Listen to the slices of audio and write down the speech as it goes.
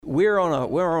we're on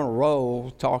a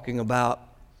roll talking about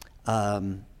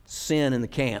sin in the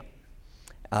camp,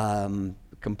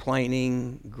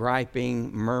 complaining,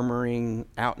 griping, murmuring,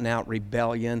 out and out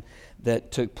rebellion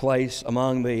that took place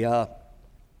among the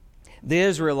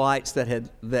Israelites that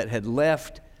had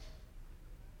left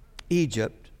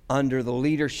Egypt under the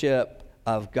leadership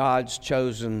of God's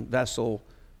chosen vessel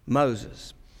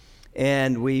Moses.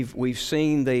 And we've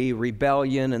seen the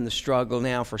rebellion and the struggle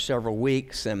now for several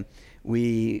weeks, and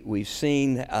we've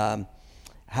seen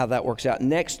how that works out.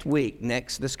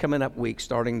 This coming up week,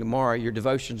 starting tomorrow, your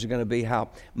devotions are going to be how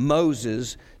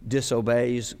Moses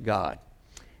disobeys God.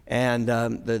 And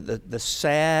the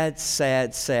sad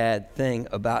thing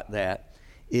about that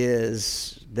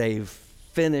is they've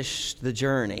finished the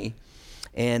journey,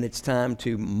 and it's time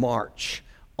to march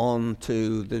on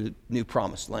to the new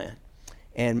promised land.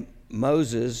 And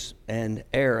Moses and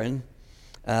Aaron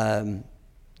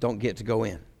don't get to go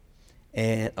in.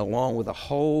 And along with a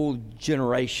whole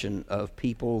generation of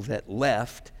people that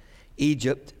left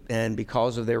Egypt, and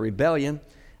because of their rebellion,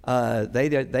 they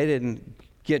didn't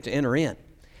get to enter in.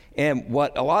 And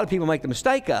what a lot of people make the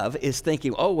mistake of is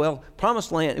thinking, oh, well,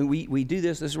 promised land, and we do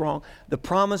this is wrong. The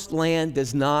promised land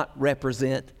does not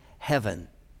represent heaven,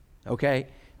 okay?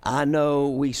 I know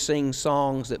we sing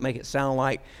songs that make it sound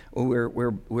like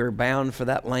we're bound for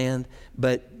that land,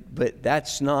 but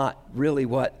that's not really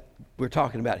what we're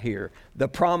talking about here. The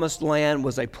promised land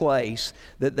was a place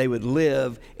that they would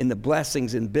live in the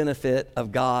blessings and benefit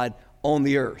of God on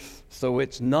the earth. So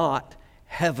it's not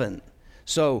heaven.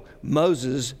 So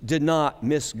Moses did not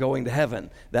miss going to heaven.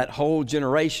 That whole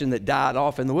generation that died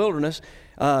off in the wilderness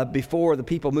before the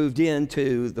people moved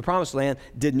into the promised land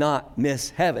did not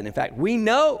miss heaven. In fact, we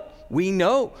know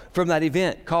from that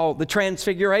event called the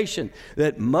Transfiguration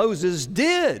that Moses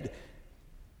did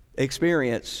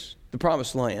experience the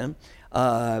promised land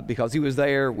because he was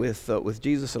there with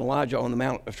Jesus and Elijah on the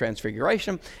Mount of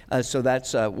Transfiguration. So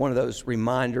that's one of those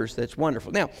reminders that's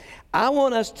wonderful. Now, I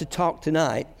want us to talk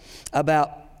tonight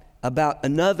about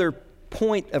another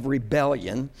point of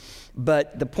rebellion,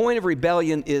 but the point of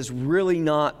rebellion is really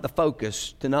not the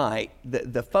focus tonight.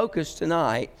 The focus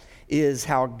tonight is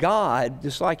how God,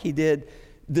 just like he did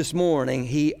this morning,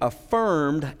 he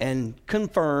affirmed and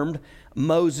confirmed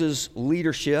Moses'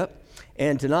 leadership.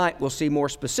 And tonight we'll see more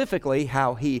specifically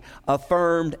how he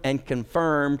affirmed and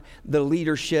confirmed the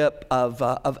leadership of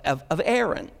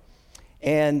Aaron.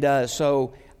 And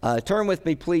so turn with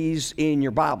me, please, in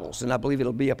your Bibles, and I believe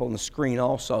it'll be up on the screen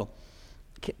also.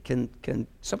 Can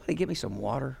somebody give me some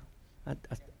water?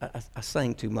 I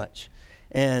sang too much,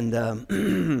 and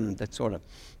that sort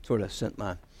of sent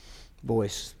my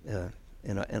voice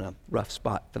in a rough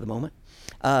spot for the moment.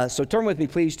 So turn with me,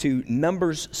 please, to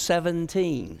Numbers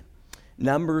 17.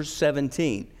 Numbers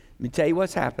 17. Let me tell you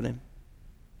what's happening.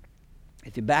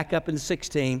 If you back up into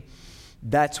 16,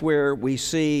 that's where we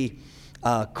see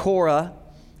Korah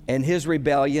and his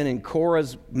rebellion, and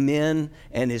Korah's men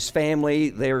and his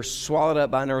family, they're swallowed up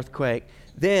by an earthquake.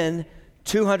 Then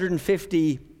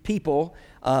 250 people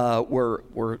were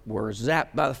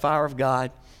zapped by the fire of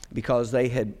God because they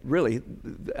had really,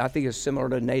 I think it's similar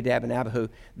to Nadab and Abihu,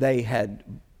 they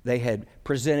had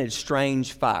presented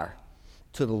strange fire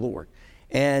to the Lord.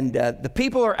 And the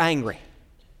people are angry.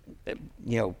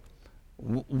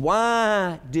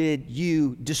 Why did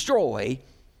you destroy?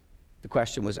 The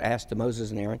question was asked to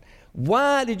Moses and Aaron.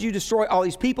 Why did you destroy all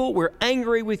these people? We're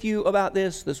angry with you about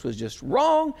this. This was just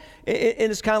wrong.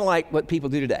 And it's kind of like what people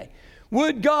do today.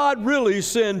 Would God really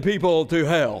send people to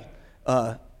hell?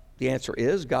 The answer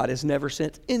is God has never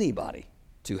sent anybody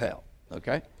to hell.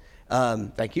 Okay?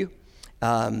 Thank you.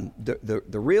 The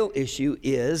real issue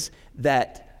is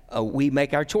that we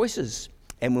make our choices.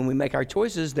 And when we make our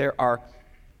choices, there are,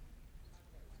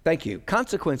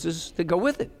 consequences that go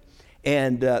with it.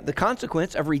 And the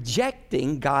consequence of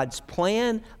rejecting God's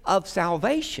plan of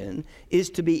salvation is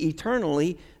to be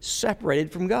eternally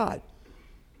separated from God.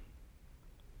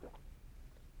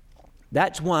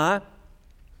 That's why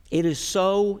it is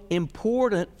so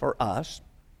important for us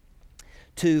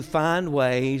to find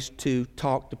ways to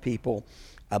talk to people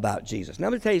about Jesus. Now,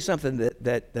 I'm going to tell you something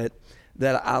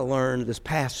that I learned this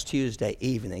past Tuesday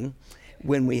evening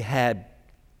when we had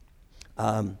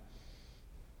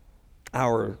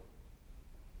our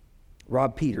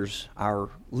Rob Peters, our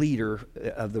leader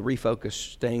of the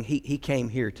Refocus thing. He came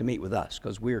here to meet with us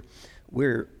because we're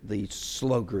the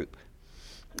slow group.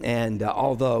 And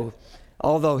although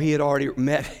he had already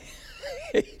met,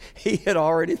 he had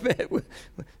already met with,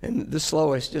 and the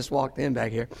slowest just walked in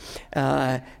back here,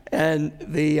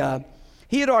 he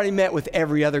had already met with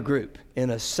every other group in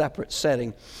a separate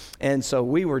setting. And so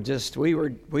we were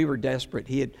desperate.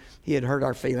 He had hurt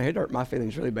our feelings. He had hurt my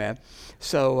feelings really bad.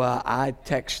 So I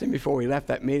texted him before we left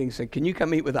that meeting, said, can you come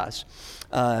meet with us?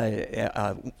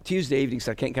 Tuesday evening,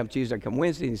 so I can't come Tuesday, I come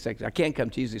Wednesday. And he said, I can't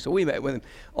come Tuesday. So we met with him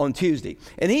on Tuesday.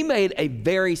 And he made a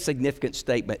very significant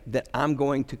statement that I'm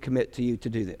going to commit to you to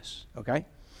do this, okay?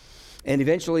 And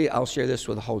eventually I'll share this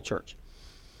with the whole church.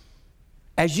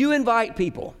 As you invite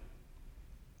people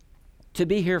to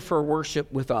be here for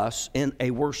worship with us in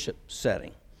a worship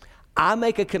setting, I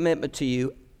make a commitment to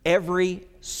you every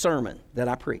sermon that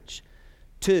I preach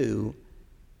to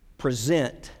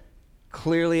present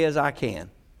clearly as I can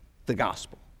the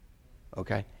gospel,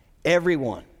 okay? Every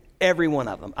one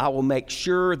of them. I will make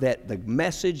sure that the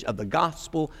message of the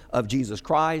gospel of Jesus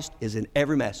Christ is in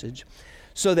every message,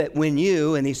 so that when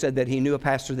you, and he said that he knew a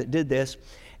pastor that did this,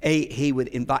 he would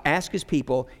ask his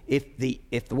people,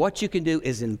 if what you can do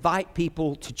is invite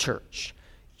people to church,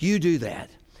 you do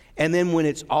that. And then when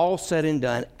it's all said and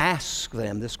done, ask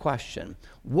them this question: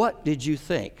 what did you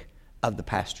think of the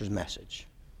pastor's message?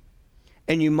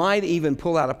 And you might even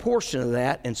pull out a portion of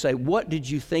that and say, what did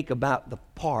you think about the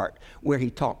part where he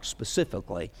talked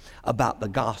specifically about the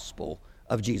gospel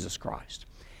of Jesus Christ?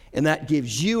 And that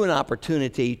gives you an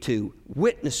opportunity to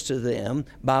witness to them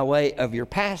by way of your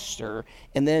pastor,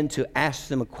 and then to ask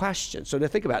them a question. So to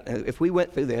think about it, if we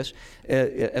went through this,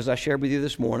 as I shared with you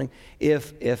this morning,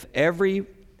 if every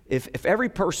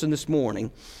person this morning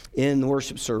in the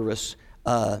worship service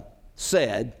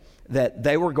said that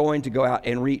they were going to go out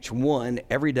and reach one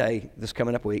every day this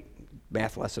coming up week,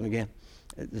 math lesson again.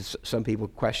 Some people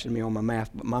questioned me on my math,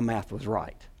 but my math was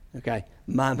right. Okay,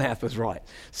 my math was right.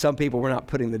 Some people were not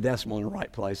putting the decimal in the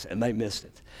right place, and they missed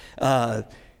it.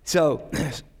 So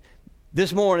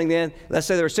this morning then, let's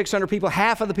say there were 600 people.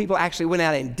 Half of the people actually went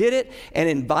out and did it and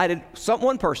invited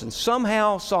one person,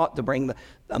 somehow sought to bring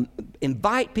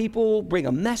invite people, bring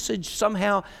a message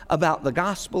somehow about the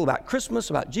gospel, about Christmas,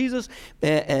 about Jesus,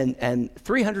 and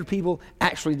 300 people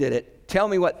actually did it. Tell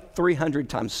me what 300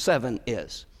 times 7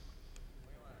 is.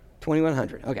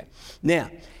 2,100. Okay. Now,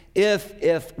 if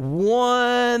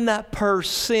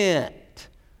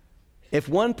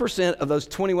 1% of those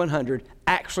 2,100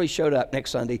 actually showed up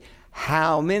next Sunday,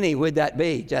 how many would that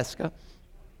be, Jessica?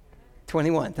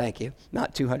 21, thank you,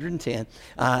 not 210.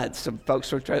 Some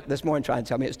folks were this morning trying to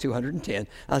tell me it's 210.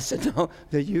 I said, no,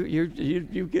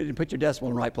 you get to put your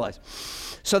decimal in the right place.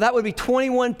 So that would be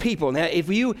 21 people. Now,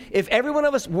 if every one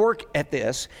of us work at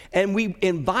this and we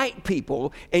invite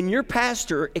people, and your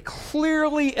pastor as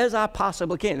clearly as I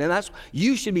possibly can, and that's,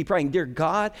 you should be praying, dear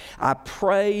God, I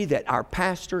pray that our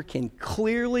pastor can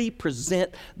clearly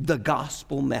present the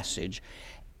gospel message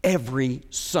every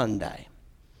Sunday.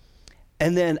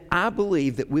 And then I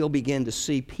believe that we'll begin to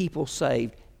see people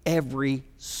saved every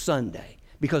Sunday.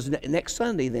 Because next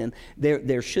Sunday then,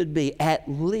 there should be at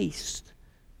least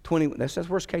 20, that's the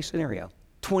worst case scenario,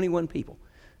 21 people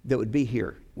that would be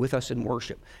here with us in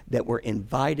worship that were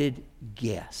invited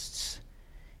guests.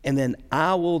 And then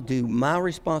I will do my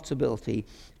responsibility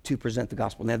to present the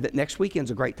gospel. Now, next weekend's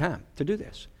a great time to do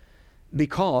this,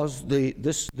 because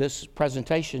this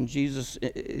presentation, Jesus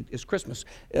is Christmas,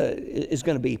 is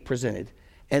going to be presented.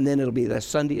 And then it'll be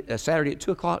Saturday at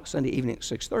 2 o'clock, Sunday evening at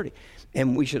 6:30.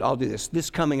 And we should all do this. This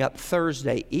coming up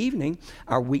Thursday evening,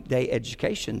 our weekday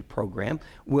education program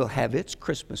will have its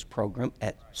Christmas program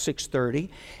at 6:30.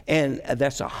 And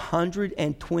that's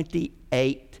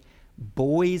 128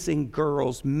 boys and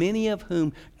girls, many of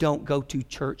whom don't go to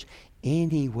church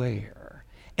anywhere.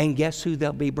 And guess who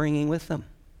they'll be bringing with them?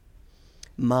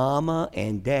 Mama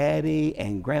and Daddy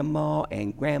and Grandma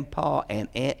and Grandpa and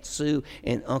Aunt Sue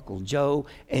and Uncle Joe,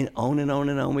 and on and on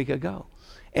and on we could go.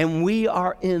 And we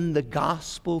are in the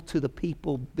gospel to the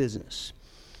people business.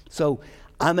 So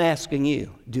I'm asking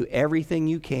you, do everything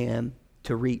you can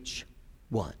to reach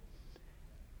one.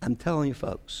 I'm telling you,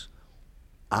 folks,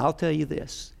 I'll tell you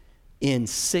this. In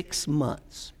 6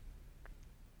 months,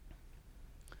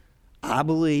 I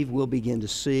believe we'll begin to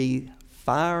see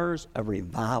fires of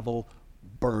revival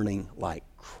burning like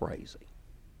crazy.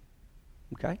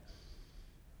 Okay?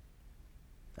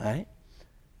 All right?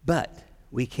 But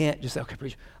we can't just say, okay,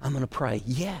 preacher, I'm going to pray.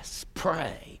 Yes,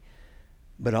 pray.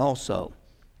 But also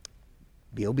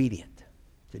be obedient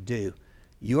to do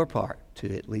your part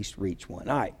to at least reach one.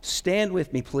 All right, stand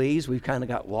with me, please. We've kind of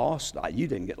got lost. You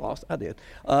didn't get lost. I did.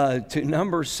 To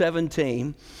Numbers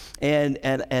 17.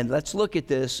 And let's look at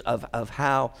this of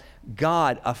how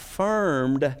God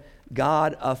affirmed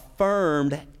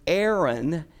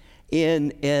Aaron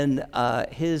in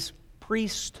his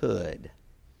priesthood.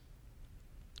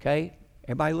 Okay?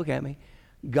 Everybody look at me.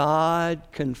 God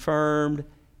confirmed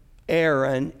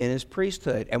Aaron in his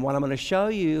priesthood. And what I'm going to show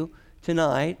you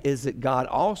tonight is that God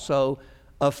also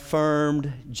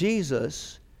affirmed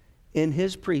Jesus in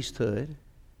his priesthood.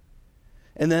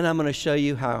 And then I'm going to show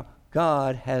you how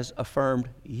God has affirmed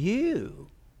you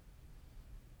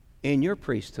in your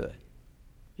priesthood.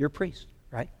 You're a priest,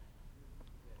 right?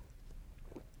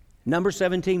 Numbers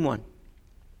 17:1.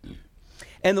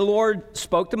 And the Lord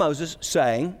spoke to Moses,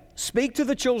 saying, speak to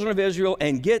the children of Israel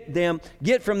and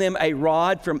get from them a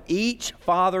rod from each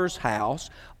father's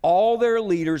house, all their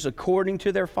leaders according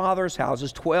to their father's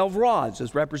houses, 12 rods,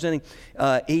 as representing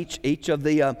each of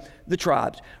the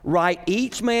tribes. Write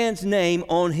each man's name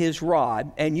on his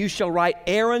rod, and you shall write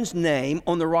Aaron's name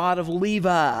on the rod of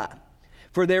Levi.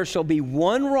 For there shall be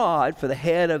one rod for the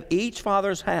head of each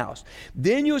father's house.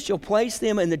 Then you shall place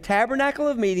them in the tabernacle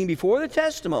of meeting before the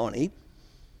testimony,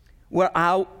 where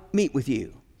I'll meet with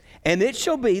you. And it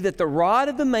shall be that the rod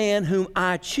of the man whom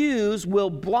I choose will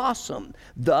blossom.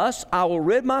 Thus I will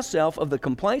rid myself of the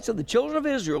complaints of the children of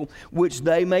Israel, which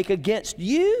they make against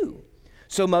you.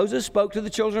 So Moses spoke to the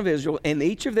children of Israel, and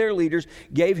each of their leaders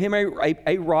gave him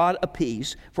a rod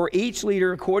apiece, for each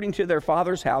leader according to their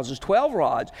father's houses, 12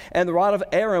 rods, and the rod of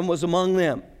Aaron was among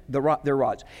them. Their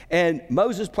rods. And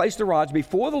Moses placed the rods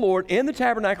before the Lord in the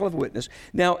tabernacle of witness.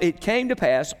 Now it came to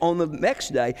pass on the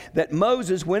next day that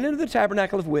Moses went into the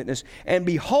tabernacle of witness, and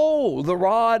behold, the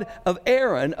rod of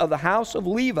Aaron of the house of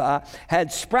Levi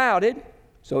had sprouted.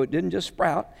 So it didn't just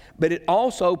sprout, but it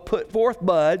also put forth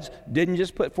buds, didn't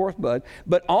just put forth buds,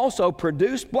 but also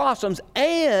produced blossoms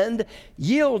and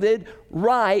yielded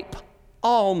ripe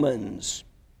almonds.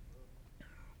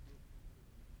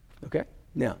 Okay?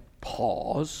 Now,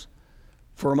 pause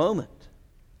for a moment.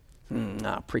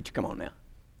 Preacher, come on now.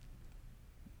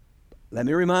 Let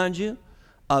me remind you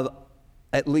of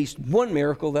at least one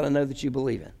miracle that I know that you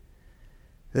believe in.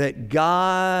 That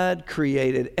God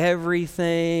created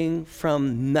everything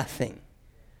from nothing.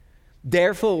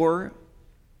 Therefore,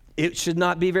 it should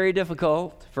not be very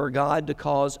difficult for God to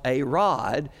cause a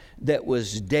rod that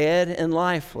was dead and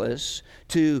lifeless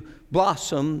to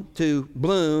blossom, to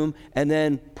bloom, and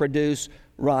then produce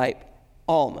ripe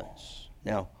almonds.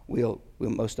 Now,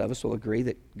 most of us will agree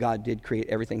that God did create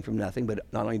everything from nothing, but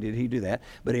not only did he do that,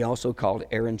 but he also called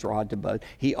Aaron's rod to bud.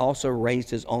 He also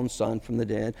raised his own son from the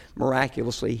dead.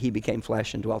 Miraculously, he became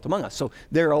flesh and dwelt among us. So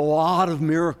there are a lot of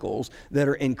miracles that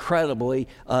are incredibly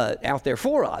out there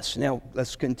for us. Now,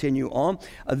 let's continue on.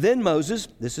 Then Moses,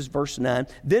 this is verse 9,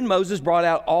 then Moses brought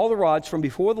out all the rods from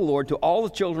before the Lord to all the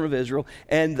children of Israel,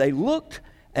 and they looked,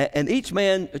 and each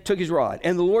man took his rod.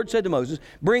 And the Lord said to Moses,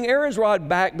 bring Aaron's rod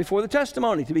back before the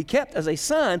testimony to be kept as a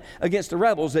sign against the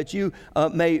rebels, that you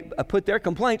may put their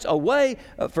complaints away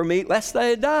from me, lest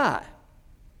they die.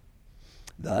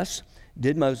 Thus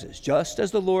did Moses, just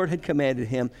as the Lord had commanded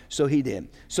him, so he did.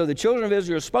 So the children of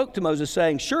Israel spoke to Moses,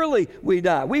 saying, surely we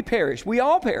die, we perish, we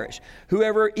all perish.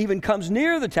 Whoever even comes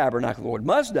near the tabernacle of the Lord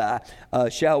must die.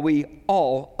 Shall we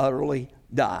all utterly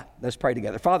die? Let's pray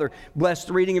together. Father, bless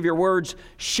the reading of your words.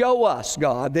 Show us,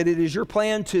 God, that it is your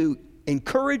plan to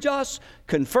encourage us,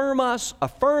 confirm us,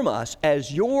 affirm us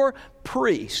as your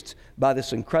priest by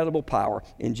this incredible power.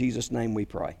 In Jesus' name we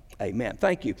pray. Amen.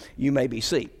 Thank you. You may be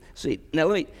seated.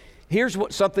 Now here's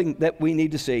something that we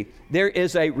need to see. There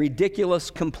is a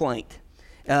ridiculous complaint.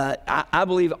 I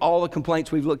believe all the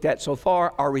complaints we've looked at so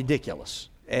far are ridiculous.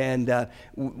 And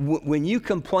when you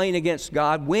complain against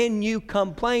God,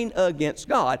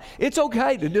 it's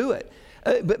okay to do it.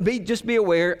 But just be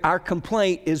aware, our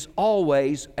complaint is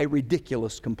always a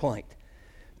ridiculous complaint.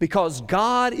 Because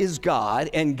God is God,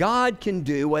 and God can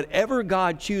do whatever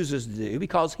God chooses to do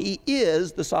because he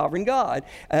is the sovereign God.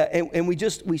 And we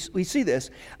see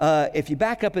this. If you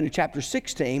back up into chapter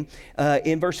 16,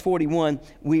 in verse 41,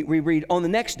 we read, on the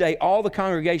next day, all the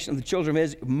congregation of the children of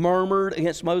Israel murmured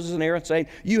against Moses and Aaron, saying,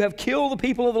 you have killed the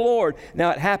people of the Lord. Now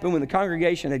it happened when the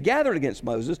congregation had gathered against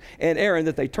Moses and Aaron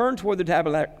that they turned toward the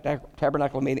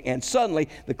tabernacle meeting, and suddenly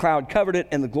the cloud covered it,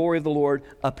 and the glory of the Lord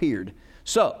appeared.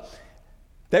 So,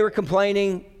 they were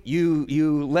complaining,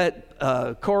 you let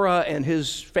Korah and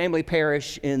his family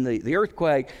perish in the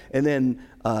earthquake, and then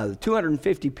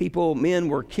 250 men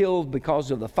were killed because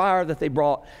of the fire that they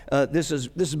brought. This is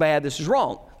bad, this is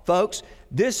wrong. Folks,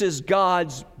 this is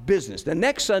God's business. The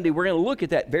next Sunday, we're going to look at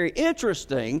that very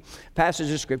interesting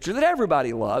passage of Scripture that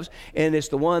everybody loves, and it's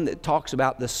the one that talks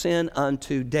about the sin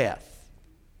unto death.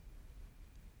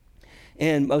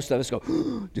 And most of us go,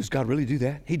 does God really do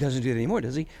that? He doesn't do it anymore,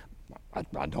 does he?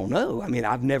 I don't know. I mean,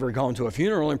 I've never gone to a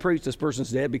funeral and preached this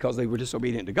person's dead because they were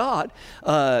disobedient to God.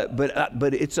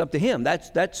 But it's up to him.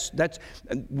 That's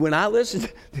when I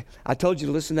listened. I told you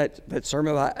to listen to that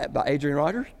sermon by Adrian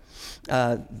Rogers.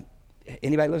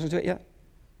 Anybody listen to it yet?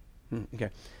 Okay.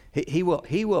 He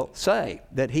will say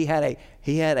that he had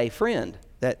a friend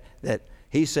that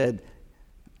he said,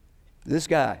 this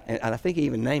guy, and I think he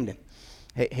even named him,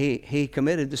 he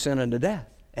committed the sin unto death,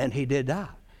 and he did die.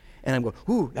 And I'm going,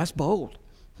 ooh, that's bold.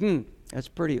 That's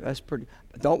pretty.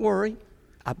 Don't worry.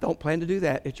 I don't plan to do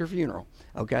that at your funeral,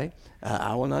 okay?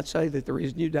 I will not say that the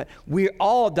reason you died. We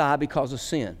all die because of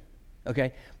sin,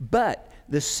 okay? But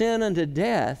the sin unto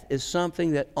death is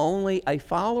something that only a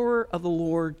follower of the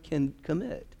Lord can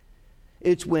commit.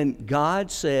 It's when God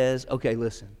says, okay,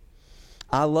 listen,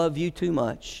 I love you too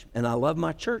much, and I love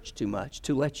my church too much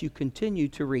to let you continue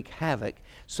to wreak havoc,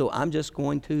 so I'm just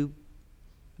going to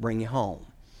bring you home.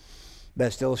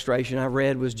 Best illustration I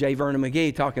read was J. Vernon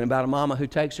McGee talking about a mama who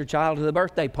takes her child to the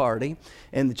birthday party,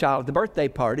 and the child at the birthday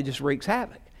party just wreaks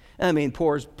havoc. I mean,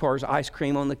 pours ice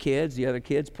cream on the kids. The other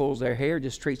kids pulls their hair,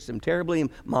 just treats them terribly. And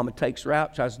mama takes her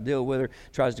out, tries to deal with her,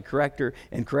 tries to correct her,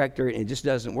 and it just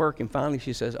doesn't work. And finally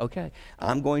she says, okay,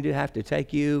 I'm going to have to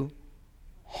take you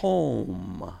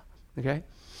home. Okay?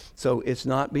 So it's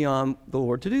not beyond the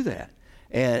Lord to do that.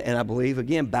 And I believe,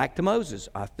 again, back to Moses,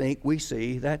 I think we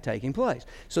see that taking place.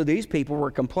 So these people were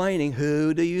complaining,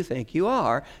 who do you think you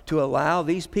are to allow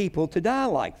these people to die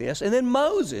like this? And then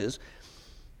Moses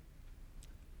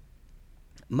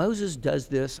does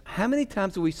this. How many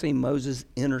times have we seen Moses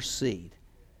intercede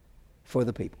for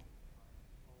the people?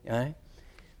 Okay?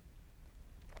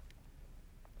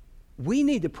 We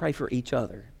need to pray for each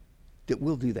other that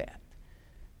we'll do that.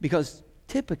 Because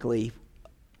typically,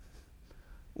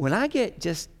 when I get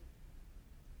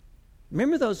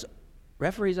remember those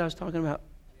referees I was talking about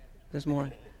this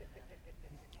morning?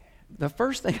 The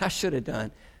first thing I should have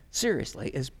done, seriously,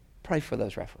 is pray for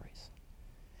those referees.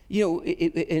 You know,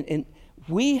 and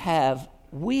we have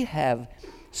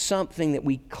something that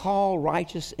we call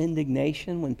righteous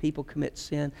indignation when people commit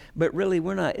sin, but really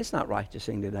it's not righteous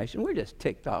indignation. We're just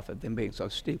ticked off at them being so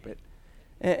stupid.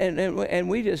 And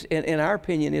we just, in our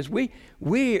opinion, is we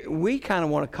kind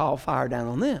of want to call fire down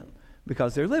on them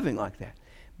because they're living like that.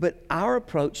 But our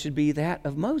approach should be that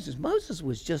of Moses. Moses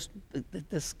was just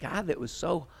this guy that was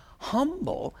so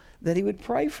humble that he would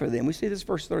pray for them. We see this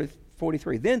verse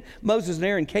 43. Then Moses and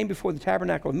Aaron came before the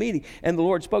tabernacle of meeting, and the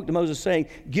Lord spoke to Moses, saying,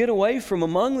 get away from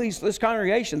among this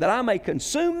congregation, that I may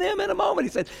consume them in a moment.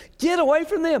 He said, get away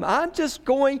from them. I'm just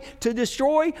going to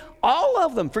destroy all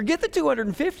of them. Forget the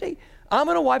 250. I'm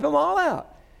going to wipe them all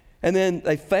out. And then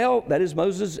they fell, that is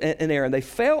Moses and Aaron, they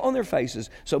fell on their faces.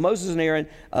 So Moses and Aaron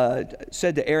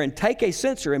said to Aaron, take a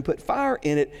censer and put fire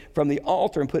in it from the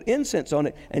altar and put incense on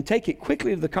it and take it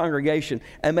quickly to the congregation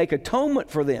and make atonement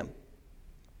for them.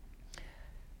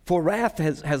 For wrath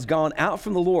has gone out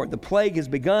from the Lord. The plague has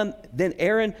begun. Then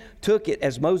Aaron took it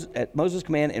at Moses'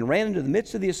 command and ran into the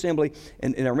midst of the assembly.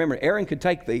 And I remember, Aaron could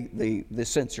take the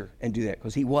censer and do that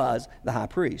because he was the high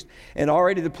priest. And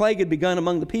already the plague had begun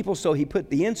among the people, so he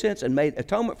put the incense and made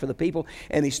atonement for the people.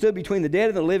 And he stood between the dead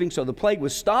and the living, so the plague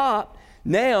was stopped.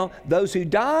 Now, those who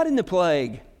died in the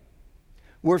plague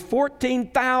were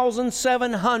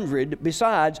 14,700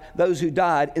 besides those who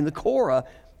died in the Korah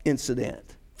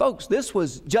incident. Folks, this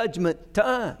was judgment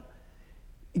time.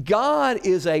 God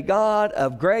is a God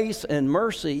of grace and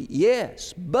mercy,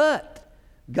 yes, but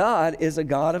God is a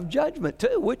God of judgment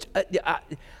too, which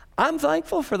I'm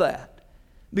thankful for that,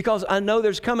 because I know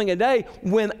there's coming a day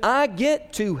when I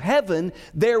get to heaven,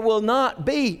 there will not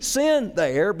be sin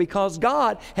there because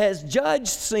God has judged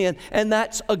sin, and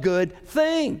that's a good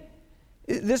thing.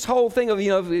 This whole thing of,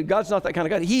 God's not that kind of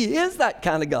God. He is that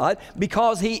kind of God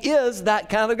because He is that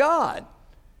kind of God.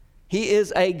 He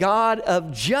is a God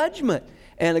of judgment,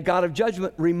 and a God of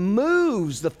judgment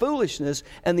removes the foolishness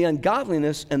and the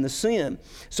ungodliness and the sin.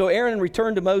 So Aaron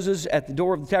returned to Moses at the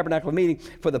door of the tabernacle of meeting,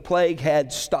 for the plague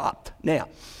had stopped. Now,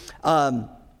 I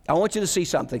want you to see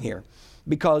something here,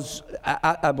 because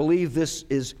I believe this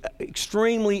is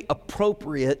extremely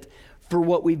appropriate for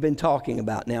what we've been talking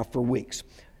about now for weeks.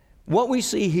 What we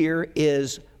see here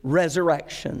is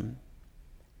resurrection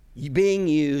being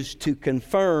used to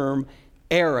confirm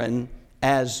Aaron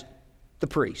as the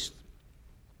priest.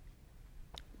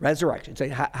 Resurrection. Say,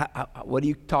 what do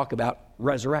you talk about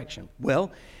resurrection?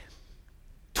 Well,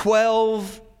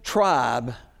 12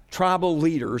 tribal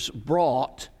leaders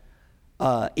brought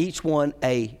each one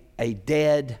a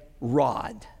dead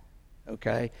rod,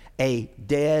 okay? A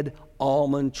dead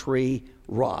almond tree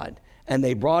rod. And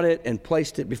they brought it and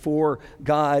placed it before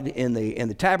God in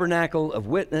the tabernacle of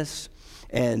witness,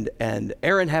 and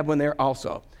Aaron had one there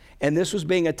also. And this was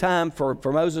being a time for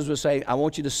Moses was saying, I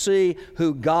want you to see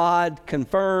who God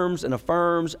confirms and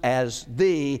affirms as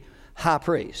the high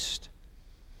priest.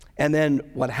 And then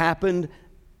what happened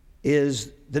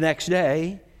is the next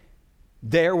day,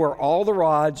 there were all the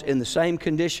rods in the same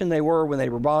condition they were when they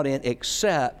were brought in,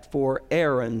 except for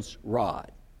Aaron's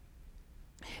rod.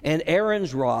 And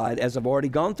Aaron's rod, as I've already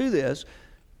gone through this,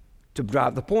 to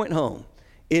drive the point home,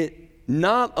 it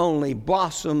not only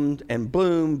blossomed and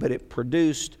bloomed, but it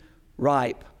produced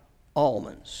ripe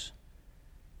almonds.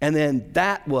 And then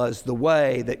that was the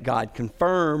way that God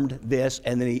confirmed this,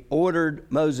 and then he ordered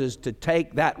Moses to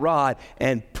take that rod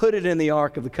and put it in the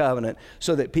Ark of the Covenant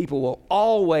so that people will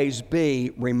always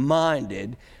be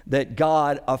reminded that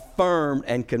God affirmed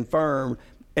and confirmed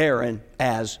Aaron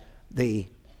as the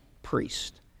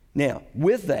priest. Now,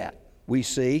 with that, we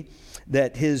see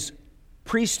that his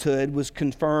priesthood was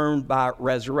confirmed by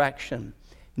resurrection.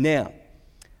 Now,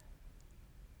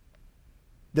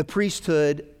 the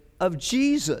priesthood of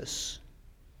Jesus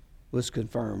was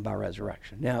confirmed by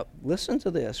resurrection. Now, listen to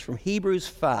this from Hebrews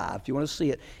 5. If you want to see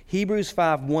it, Hebrews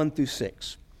 5, 1 through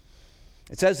 6.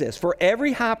 It says this, "For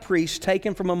every high priest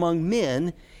taken from among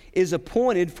men is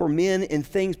appointed for men in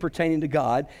things pertaining to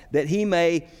God, that he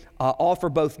may offer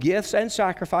both gifts and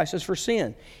sacrifices for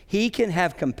sin. He can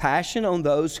have compassion on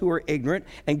those who are ignorant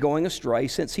and going astray,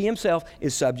 since he himself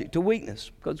is subject to weakness."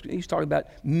 Because he's talking about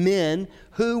men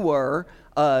who were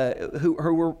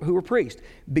priests.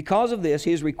 "Because of this,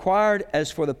 he is required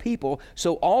as for the people,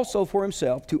 so also for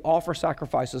himself, to offer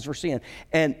sacrifices for sin."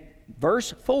 And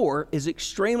verse 4 is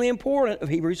extremely important of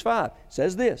Hebrews 5. It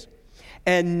says this,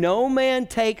 "And no man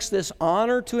takes this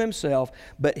honor to himself,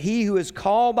 but he who is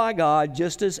called by God,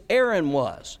 just as Aaron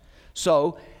was."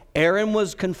 So Aaron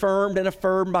was confirmed and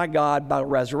affirmed by God by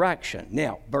resurrection.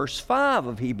 Now, verse 5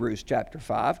 of Hebrews chapter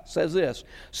 5 says this,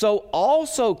 "So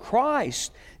also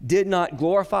Christ did not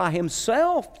glorify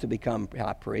himself to become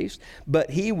high priest, but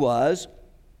it was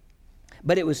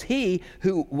he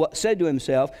who said to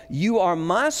himself, 'You are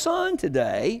my son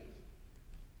today,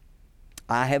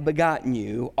 I have begotten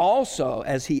you.' Also,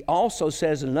 as he also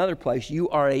says in another place, 'You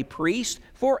are a priest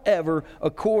forever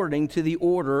according to the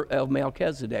order of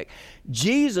Melchizedek.'"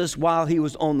 Jesus, while he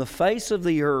was on the face of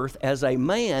the earth as a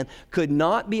man, could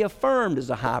not be affirmed as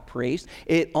a high priest.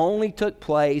 It only took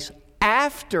place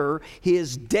after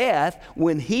his death,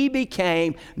 when he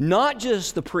became not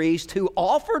just the priest who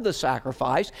offered the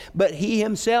sacrifice, but he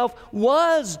himself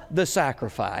was the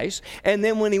sacrifice. And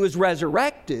then when he was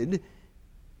resurrected,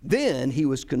 then he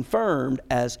was confirmed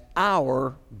as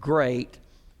our great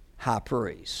high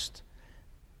priest.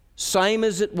 Same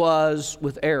as it was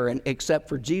with Aaron, except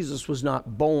for Jesus was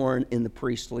not born in the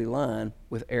priestly line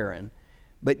with Aaron,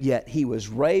 but yet he was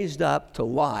raised up to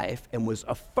life and was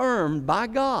affirmed by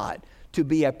God to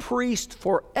be a priest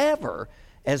forever,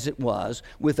 as it was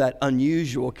with that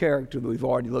unusual character that we've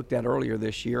already looked at earlier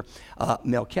this year,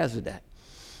 Melchizedek.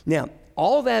 Now,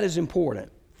 all that is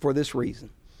important for this reason.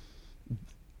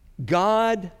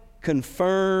 God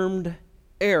confirmed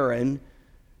Aaron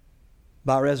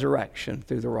by resurrection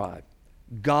through the rod.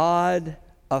 God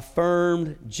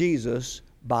affirmed Jesus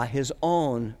by his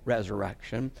own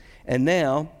resurrection. And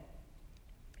now,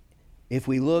 if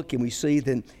we look and we see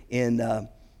then in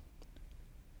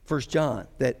 1 John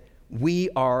that we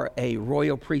are a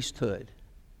royal priesthood,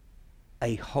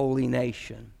 a holy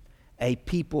nation, a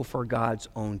people for God's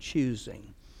own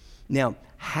choosing. Now,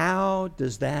 how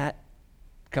does that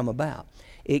come about?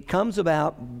 It comes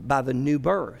about by the new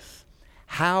birth.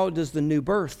 How does the new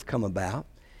birth come about?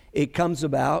 It comes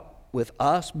about with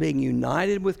us being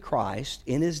united with Christ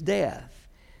in his death,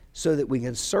 so that we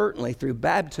can certainly through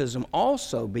baptism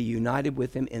also be united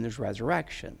with him in his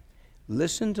resurrection.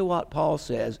 Listen to what Paul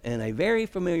says in a very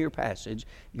familiar passage,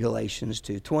 Galatians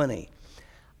 2:20.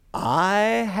 "I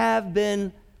have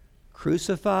been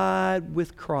crucified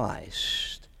with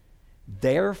Christ.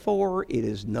 Therefore, it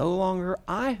is no longer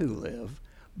I who live,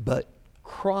 but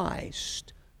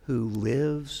Christ who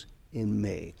lives in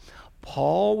me."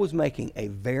 Paul was making a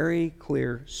very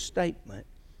clear statement.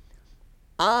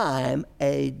 I'm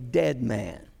a dead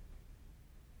man,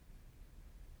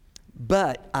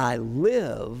 but I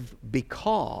live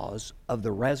because of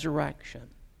the resurrection.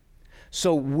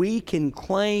 So we can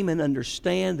claim and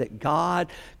understand that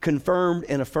God confirmed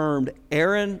and affirmed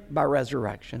Aaron by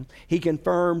resurrection. He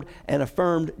confirmed and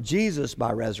affirmed Jesus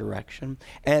by resurrection.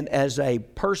 And as a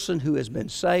person who has been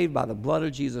saved by the blood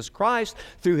of Jesus Christ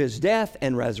through his death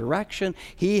and resurrection,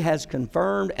 he has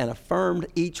confirmed and affirmed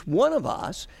each one of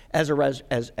us as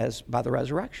by the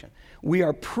resurrection. We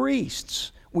are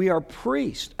priests. We are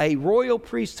priests, a royal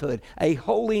priesthood, a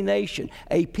holy nation,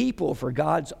 a people for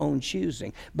God's own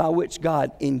choosing, by which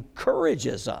God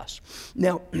encourages us.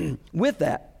 Now, with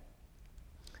that,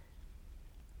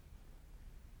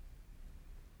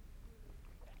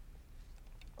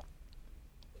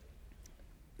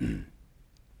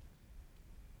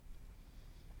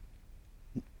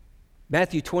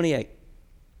 Matthew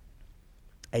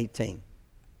 28:18.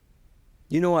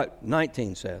 You know what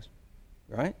 19 says,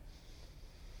 right?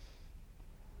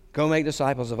 Go make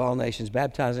disciples of all nations,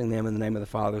 baptizing them in the name of the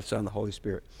Father, the Son, and the Holy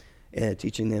Spirit, and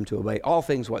teaching them to obey all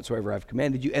things whatsoever I've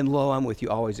commanded you. And lo, I'm with you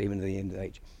always, even to the end of the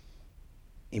age.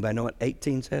 Anybody know what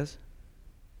 18 says?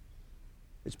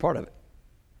 It's part of it.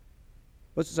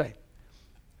 What's it say?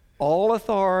 All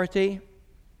authority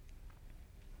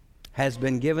has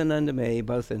been given unto me,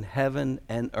 both in heaven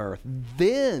and earth.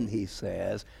 Then, he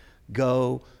says,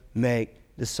 go make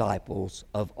disciples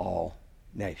of all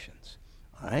nations.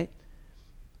 All right?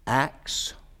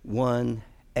 Acts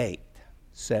 1:8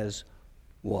 says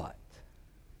what?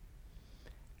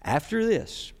 After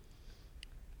this,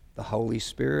 the Holy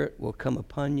Spirit will come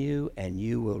upon you, and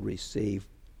you will receive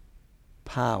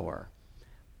power.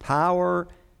 Power,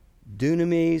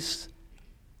 dunamis,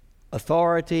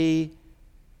 authority,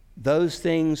 those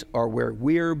things are where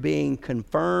we're being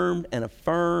confirmed and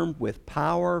affirmed with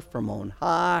power from on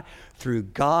high through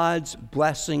God's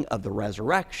blessing of the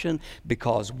resurrection,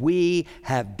 because we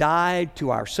have died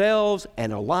to ourselves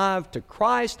and alive to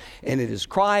Christ, and it is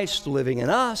Christ living in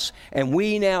us, and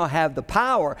we now have the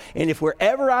power. And if we're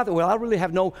ever out there, well, I really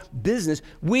have no business.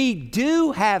 We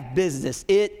do have business.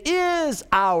 It is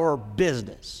our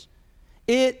business.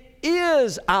 It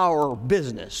is our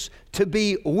business to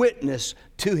be witness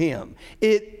to Him.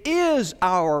 It is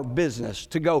our business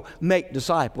to go make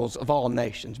disciples of all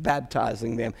nations,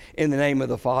 baptizing them in the name of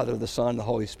the Father, the Son, and the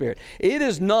Holy Spirit. It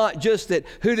is not just that,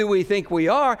 who do we think we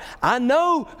are? I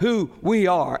know who we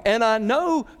are, and I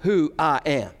know who I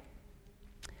am.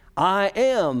 I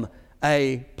am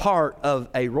a part of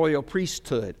a royal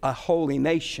priesthood, a holy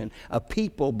nation, a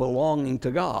people belonging to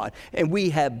God. And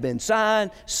we have been signed,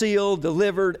 sealed,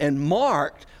 delivered, and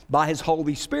marked by His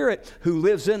Holy Spirit who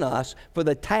lives in us for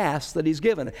the tasks that He's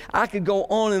given. I could go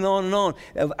on and on and on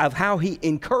of how He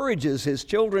encourages His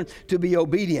children to be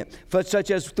obedient, such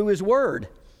as through His Word,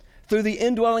 through the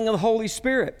indwelling of the Holy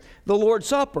Spirit, the Lord's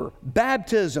Supper,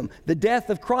 baptism, the death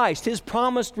of Christ, His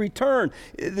promised return.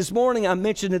 This morning I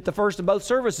mentioned at the first of both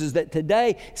services that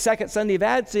today, second Sunday of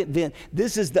Advent,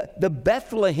 this is the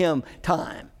Bethlehem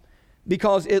time,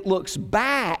 because it looks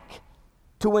back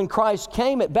to when Christ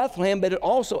came at Bethlehem, but it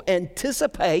also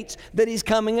anticipates that He's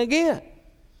coming again.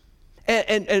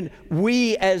 And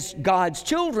we as God's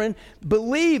children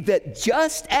believe that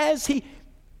just as He...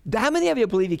 How many of you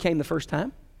believe He came the first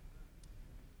time?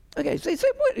 Okay, so you say,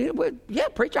 what, yeah,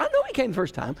 preacher, I know He came the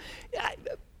first time.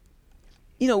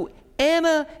 You know,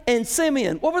 Anna and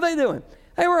Simeon, what were they doing?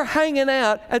 They were hanging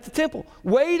out at the temple,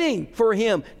 waiting for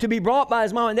Him to be brought by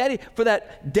His mom and daddy for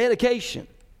that dedication,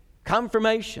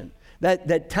 confirmation,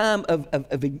 that time of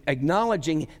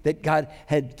acknowledging that God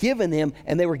had given Him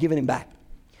and they were giving Him back.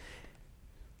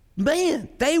 Man,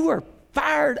 they were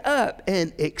fired up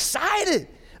and excited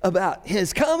about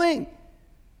His coming.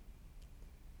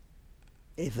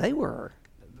 If they were,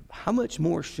 how much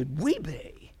more should we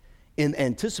be in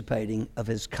anticipating of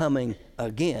His coming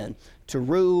again to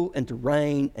rule and to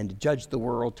reign and to judge the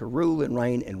world, to rule and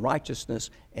reign in righteousness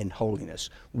and holiness?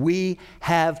 We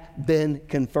have been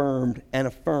confirmed and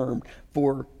affirmed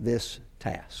for this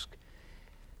task.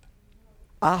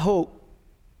 I hope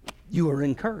you are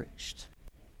encouraged,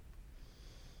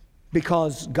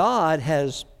 because God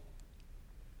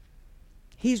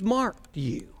He's marked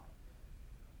you.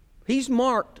 He's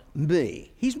marked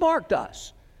me. He's marked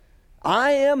us.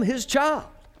 I am His child.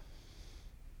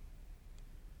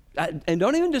 And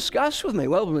don't even discuss with me,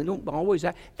 well, we don't always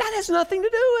act. That has nothing to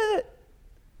do with it.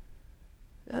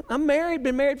 I'm married,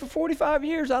 been married for 45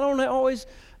 years. I don't always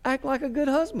act like a good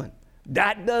husband.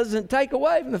 That doesn't take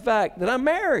away from the fact that I'm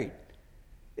married.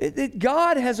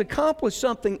 God has accomplished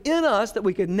something in us that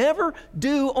we could never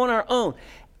do on our own.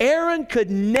 Aaron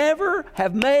could never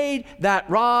have made that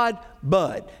rod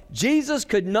bud. Jesus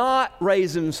could not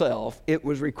raise Himself. It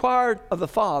was required of the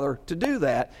Father to do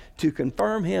that, to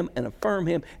confirm Him and affirm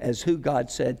Him as who God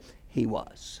said He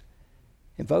was.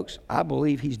 And folks, I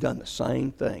believe He's done the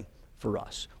same thing for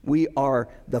us. We are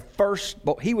the first.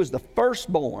 He was the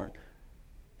firstborn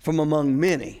from among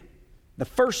many. The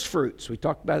first fruits. We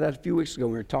talked about that a few weeks ago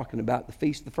when we were talking about the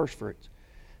Feast of the First Fruits.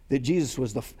 That Jesus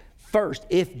was the first.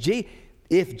 If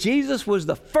Jesus was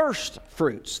the first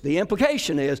fruits, the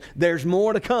implication is there's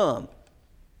more to come.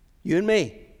 You and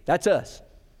me, that's us.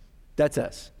 That's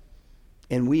us.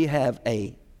 And we have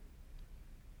a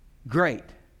great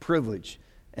privilege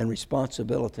and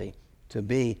responsibility to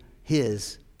be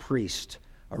His priest,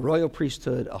 a royal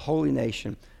priesthood, a holy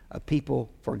nation, a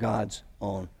people for God's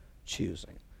own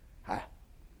choosing.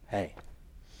 Hey,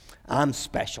 I'm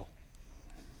special.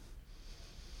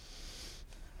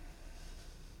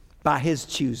 By His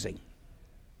choosing.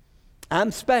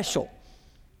 I'm special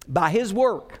by His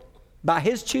work, by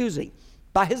His choosing,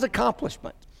 by His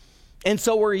accomplishment. And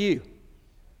so are you.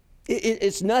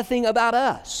 It's nothing about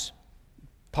us.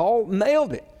 Paul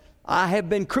nailed it. I have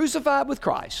been crucified with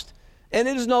Christ, and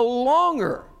it is no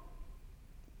longer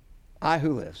I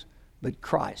who lives, but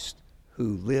Christ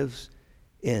who lives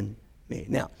in me.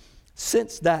 Now,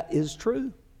 since that is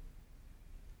true,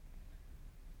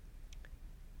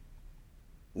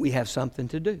 we have something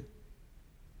to do.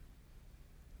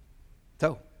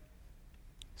 So,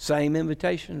 same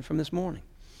invitation from this morning.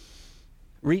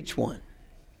 Reach one.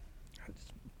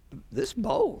 This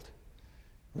bold.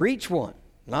 Reach one.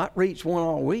 Not reach one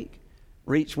all week.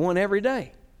 Reach one every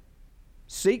day.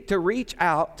 Seek to reach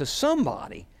out to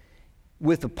somebody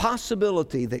with the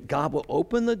possibility that God will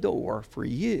open the door for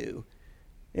you.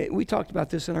 We talked about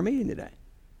this in our meeting today.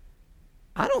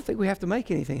 I don't think we have to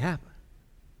make anything happen.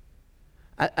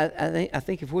 I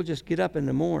think if we'll just get up in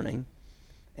the morning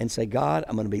and say, God,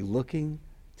 I'm going to be looking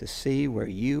to see where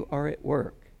you are at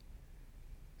work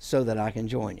so that I can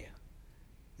join you.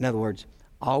 In other words,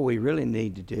 all we really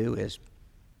need to do is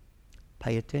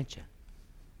pay attention.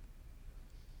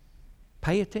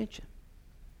 Pay attention.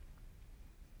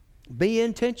 Be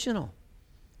intentional.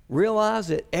 Realize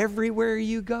that everywhere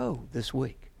you go this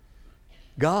week,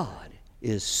 God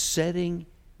is setting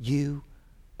you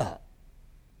up.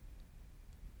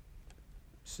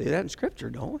 See that in Scripture,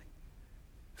 don't we?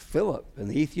 Philip and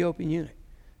the Ethiopian eunuch,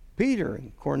 Peter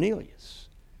and Cornelius,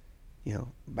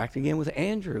 back again with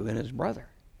Andrew and his brother.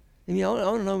 And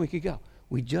on and on we could go.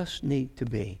 We just need to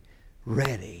be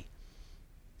ready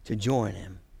to join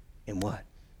him in what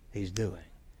he's doing.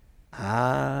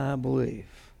 I believe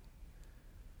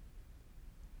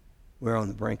we're on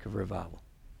the brink of revival.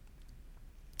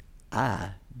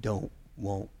 I don't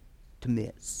want to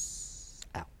miss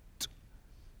out.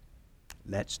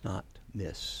 Let's not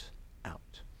miss out.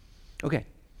 Okay,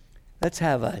 let's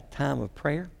have a time of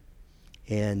prayer.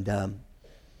 And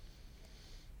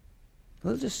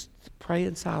we'll just pray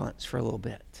in silence for a little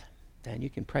bit. And you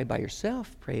can pray by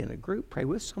yourself, pray in a group, pray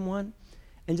with someone,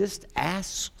 and just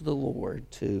ask the Lord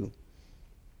to...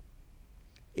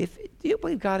 do you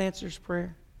believe God answers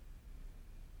prayer?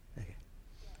 Okay.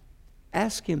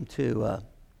 Ask Him to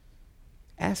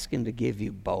give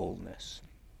you boldness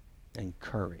and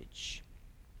courage.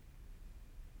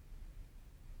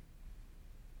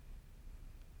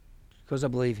 Because I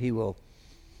believe He will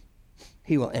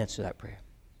answer that prayer.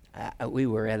 We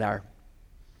were at our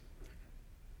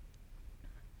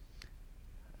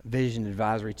Vision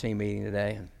Advisory Team meeting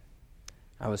today, and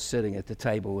I was sitting at the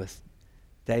table with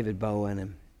David Bowen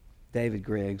and David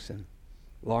Griggs and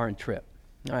Lauren Tripp.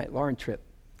 All right, Lauren Tripp.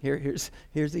 Here's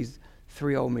these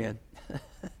three old men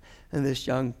and this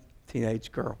young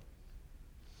teenage girl.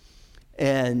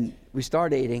 And we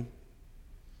start eating,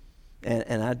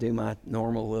 and I do my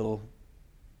normal little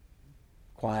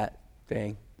quiet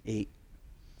thing, eat.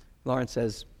 Lauren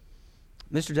says,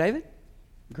 Mr. David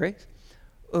Griggs,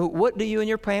 what do you and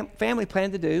your family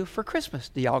plan to do for Christmas?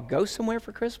 Do y'all go somewhere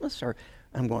for Christmas? Or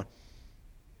I'm going,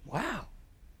 wow.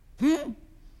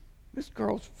 This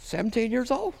girl's 17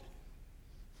 years old.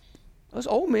 Us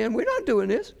old men, we're not doing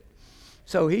this.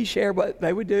 So he shared what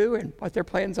they would do and what their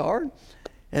plans are.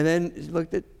 And then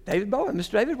looked at David Bowen.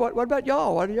 Mr. David, what about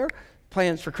y'all? What are your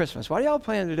plans for Christmas? What do y'all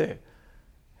plan to do?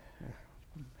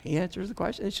 He answers the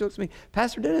question, and she looks at me,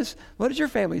 Pastor Dennis, what does your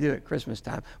family do at Christmas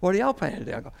time? What do y'all plan to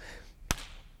do? I go,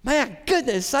 man,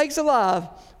 goodness sakes alive.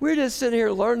 We're just sitting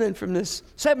here learning from this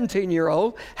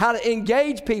 17-year-old how to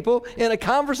engage people in a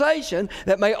conversation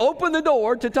that may open the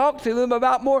door to talk to them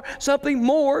about something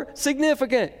more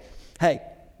significant. Hey,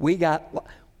 we got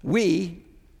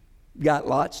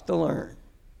lots to learn.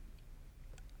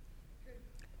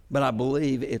 But I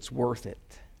believe it's worth it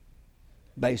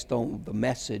based on the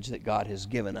message that God has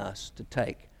given us to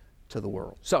take to the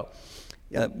world. So,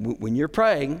 when you're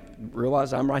praying,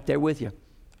 realize I'm right there with you.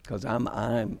 Because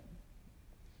I'm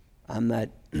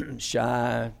that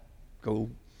shy,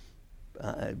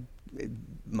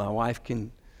 my wife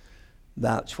can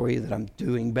vouch for you that I'm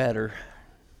doing better.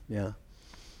 Yeah,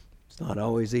 it's not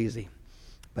always easy,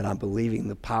 but I'm believing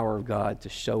the power of God to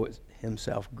show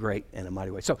Himself great in a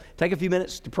mighty way. So take a few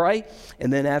minutes to pray,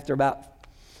 and then after about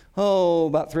 3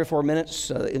 or 4 minutes,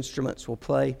 the instruments will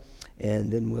play,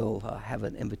 and then we'll have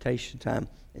an invitation time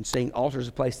and sing. Altar's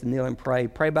a place to kneel and pray.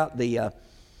 Pray about the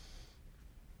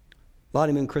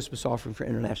Lottie Moon Christmas offering for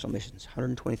international missions,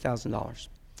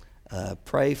 $120,000.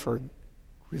 Pray for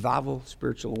revival,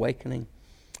 spiritual awakening,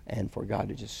 and for God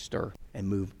to just stir and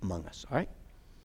move among us. All right?